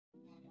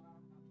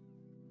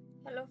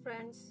Hello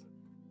friends,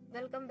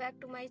 welcome back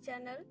to my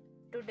channel.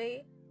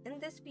 Today in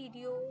this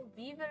video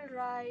we will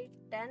write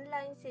 10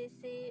 lines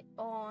essay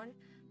on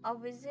a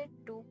visit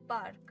to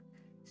park.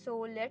 So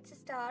let's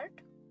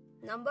start.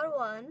 Number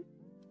 1.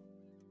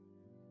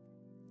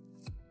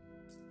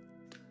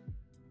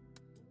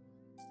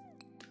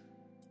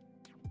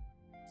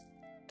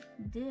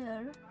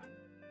 There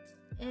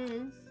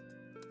is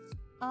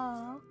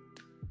a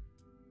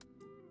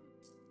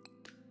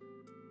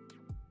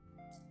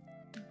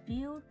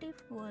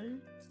beautiful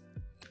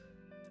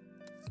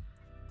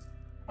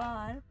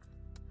park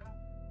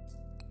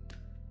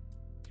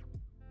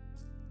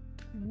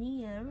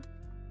near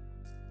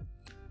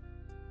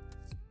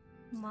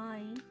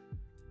my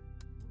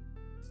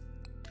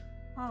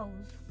house.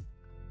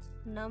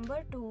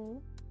 Number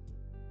 2.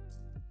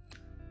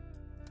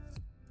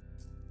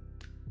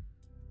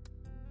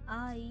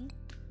 I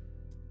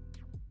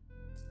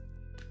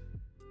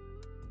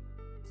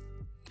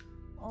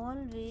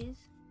always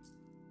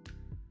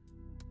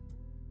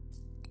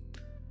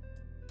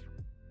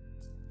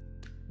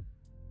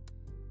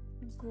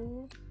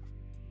go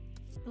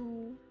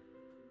to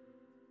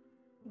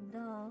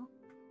the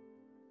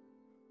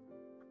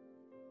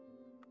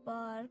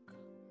park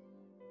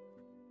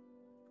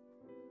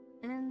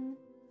in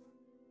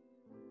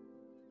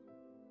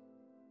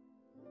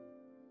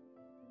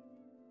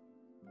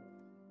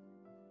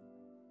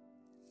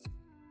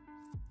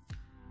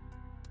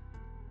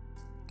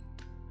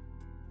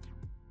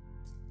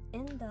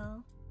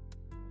the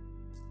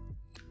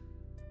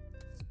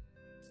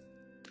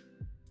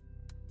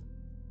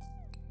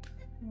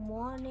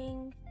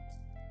morning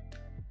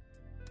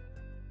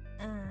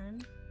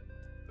and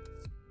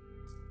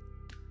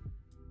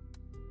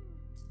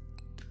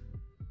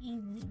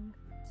evening.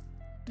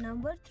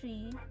 Number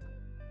 3.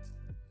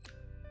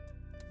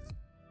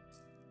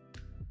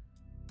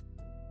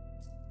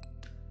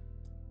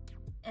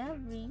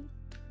 Every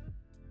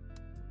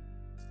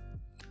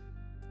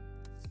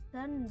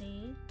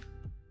Sunday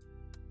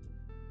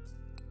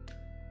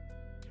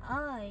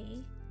I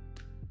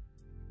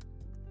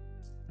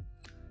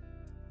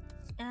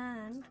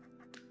and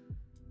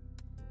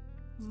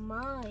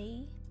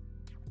my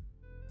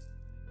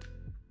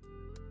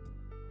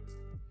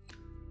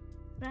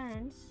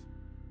friends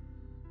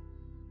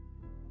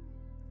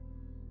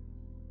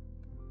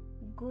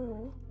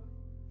go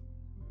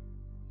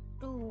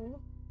to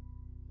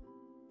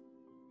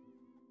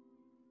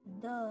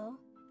the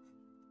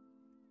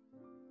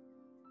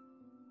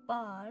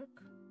park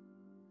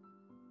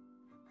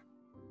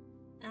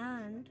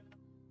and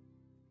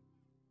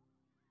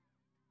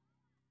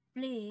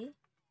play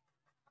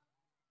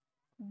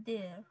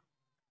there.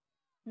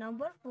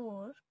 Number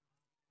 4.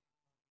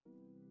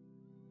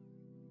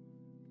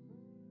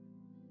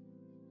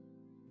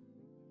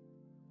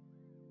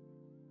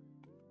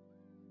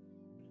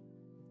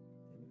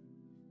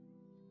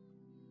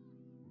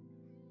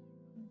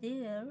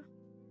 There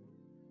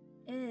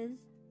is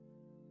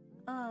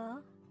a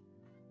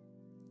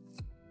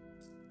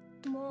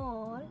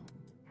small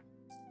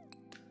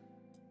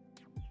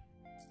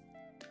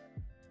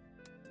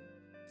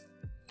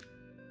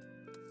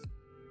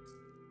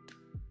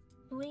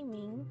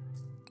swimming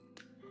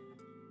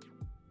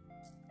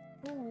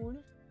pool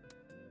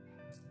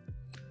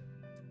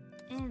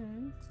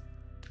in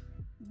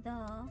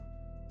the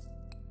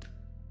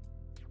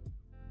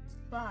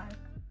park.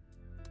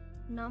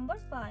 Number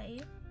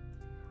 5.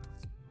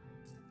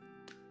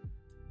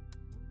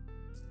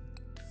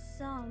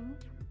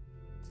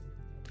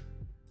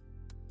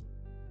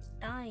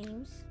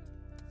 Sometimes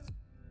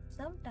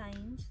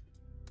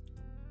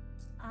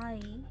I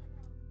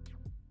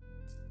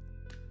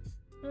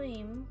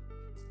swim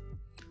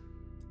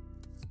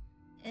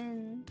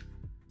in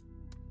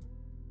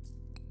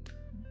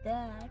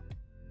that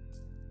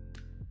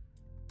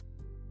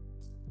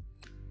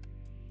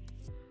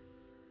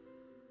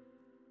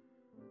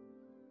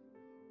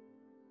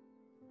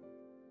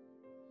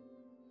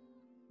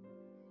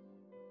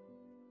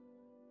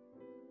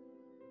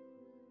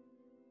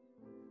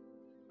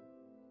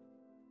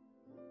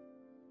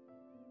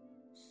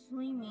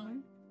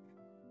swimming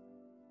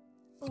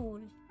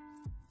pool.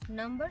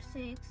 Number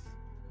 6.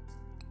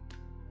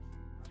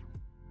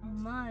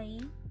 My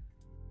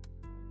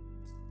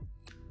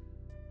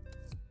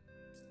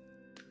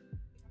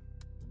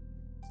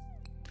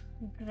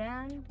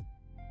grandfather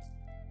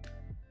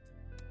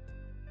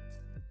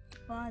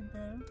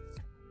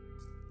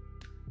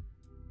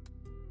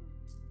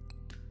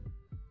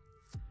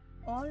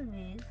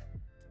always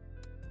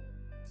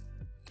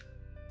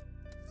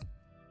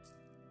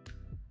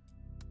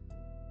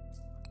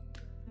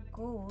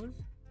goes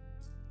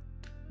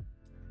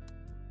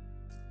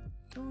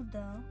to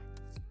the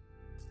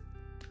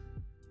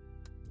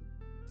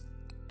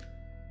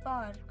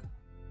park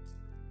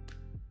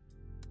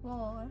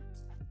for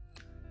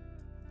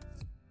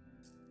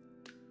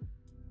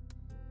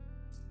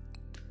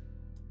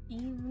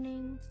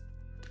evening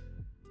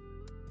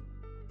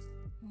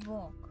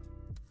walk.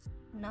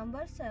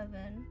 Number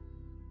 7.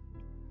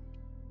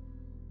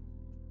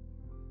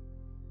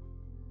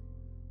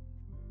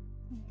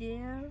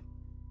 There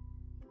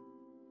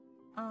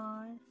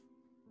are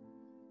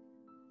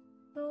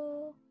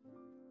so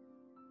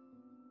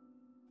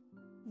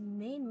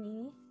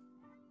many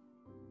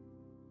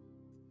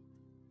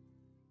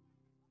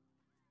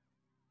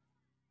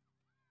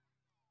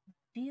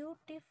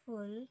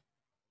beautiful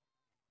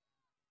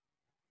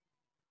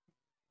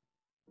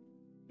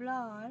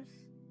flowers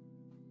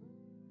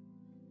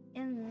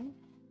in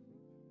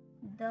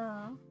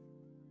the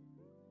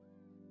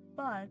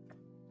park.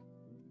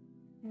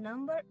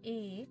 Number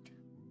 8.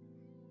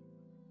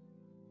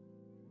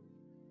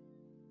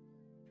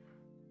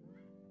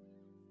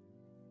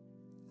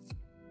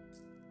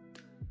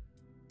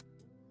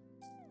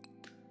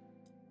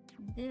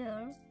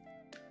 There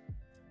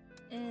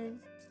is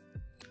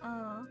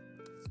a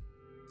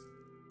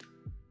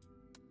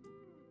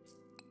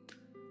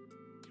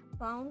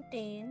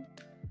fountain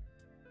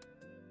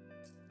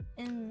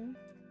in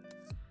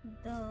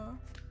the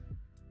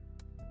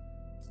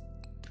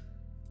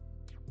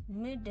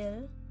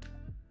middle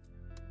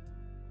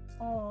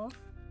of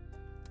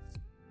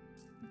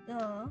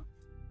the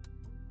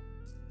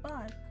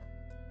park.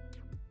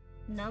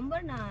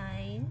 Number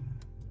 9.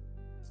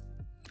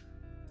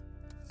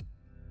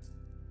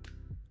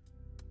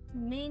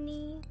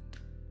 Many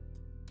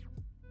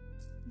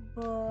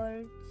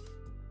birds,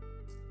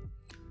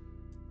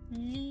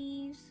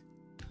 leaves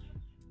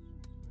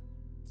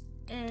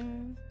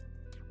in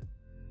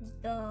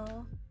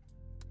the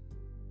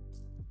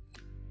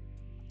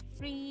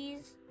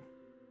trees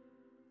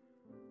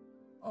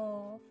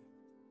of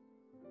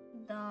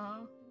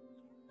the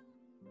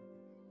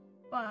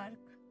park.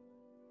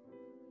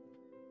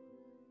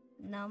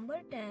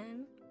 Number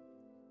 10.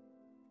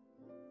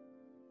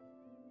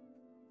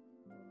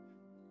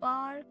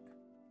 Park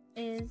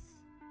is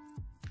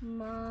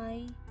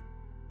my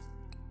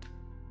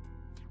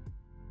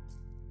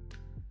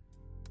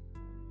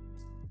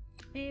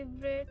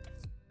favorite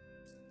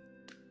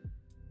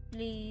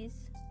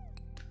place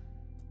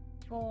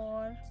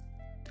for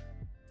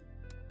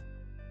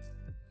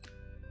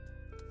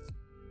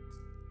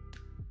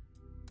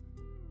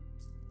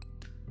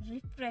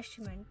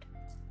refreshment.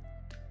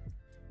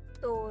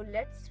 So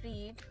let's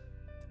read.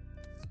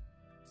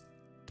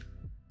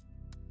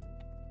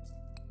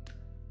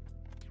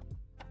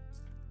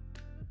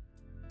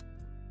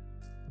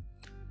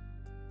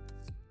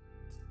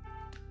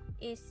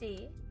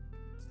 Essay: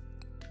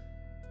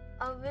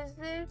 a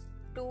visit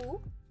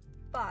to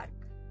park.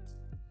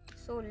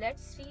 So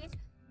let's read.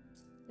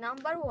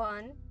 Number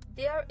 1.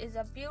 There is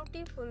a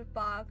beautiful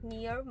park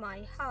near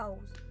my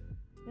house.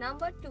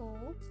 Number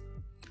 2.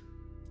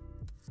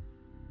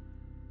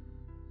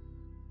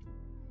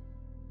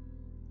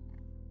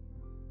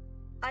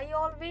 I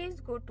always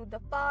go to the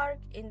park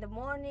in the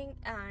morning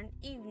and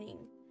evening.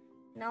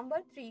 Number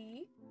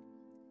 3.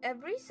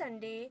 Every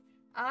Sunday,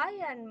 I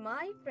and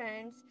my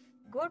friends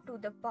go to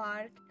the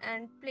park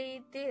and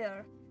play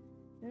there.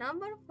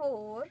 Number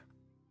 4.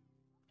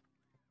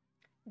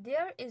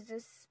 There is a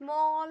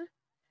small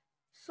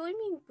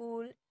swimming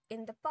pool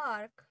in the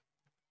park.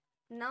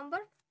 Number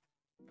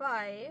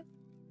 5.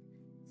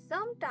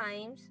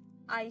 Sometimes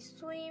I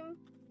swim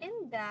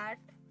in that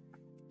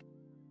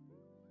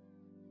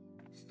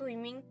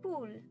swimming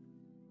pool.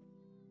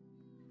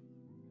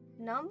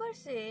 Number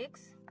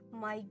 6.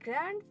 My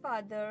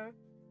grandfather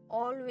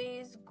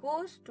always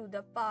goes to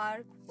the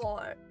park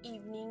for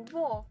evening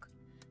walk.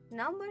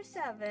 Number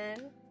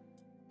 7.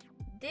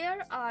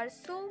 There are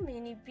so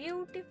many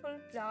beautiful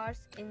flowers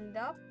in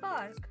the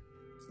park.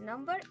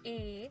 Number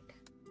 8.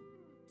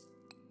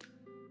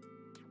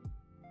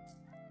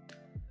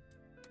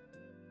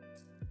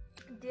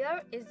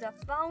 There is a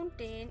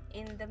fountain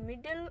in the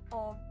middle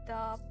of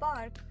the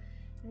park.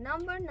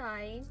 Number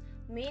 9.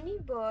 Many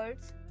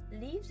birds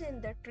live in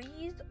the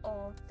trees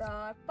of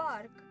the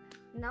park.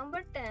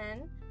 Number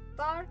 10.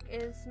 Park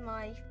is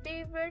my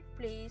favorite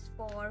place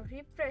for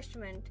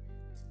refreshment.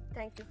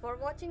 Thank you for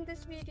watching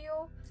this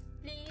video.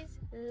 Please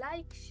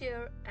like,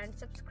 share and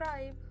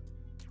subscribe.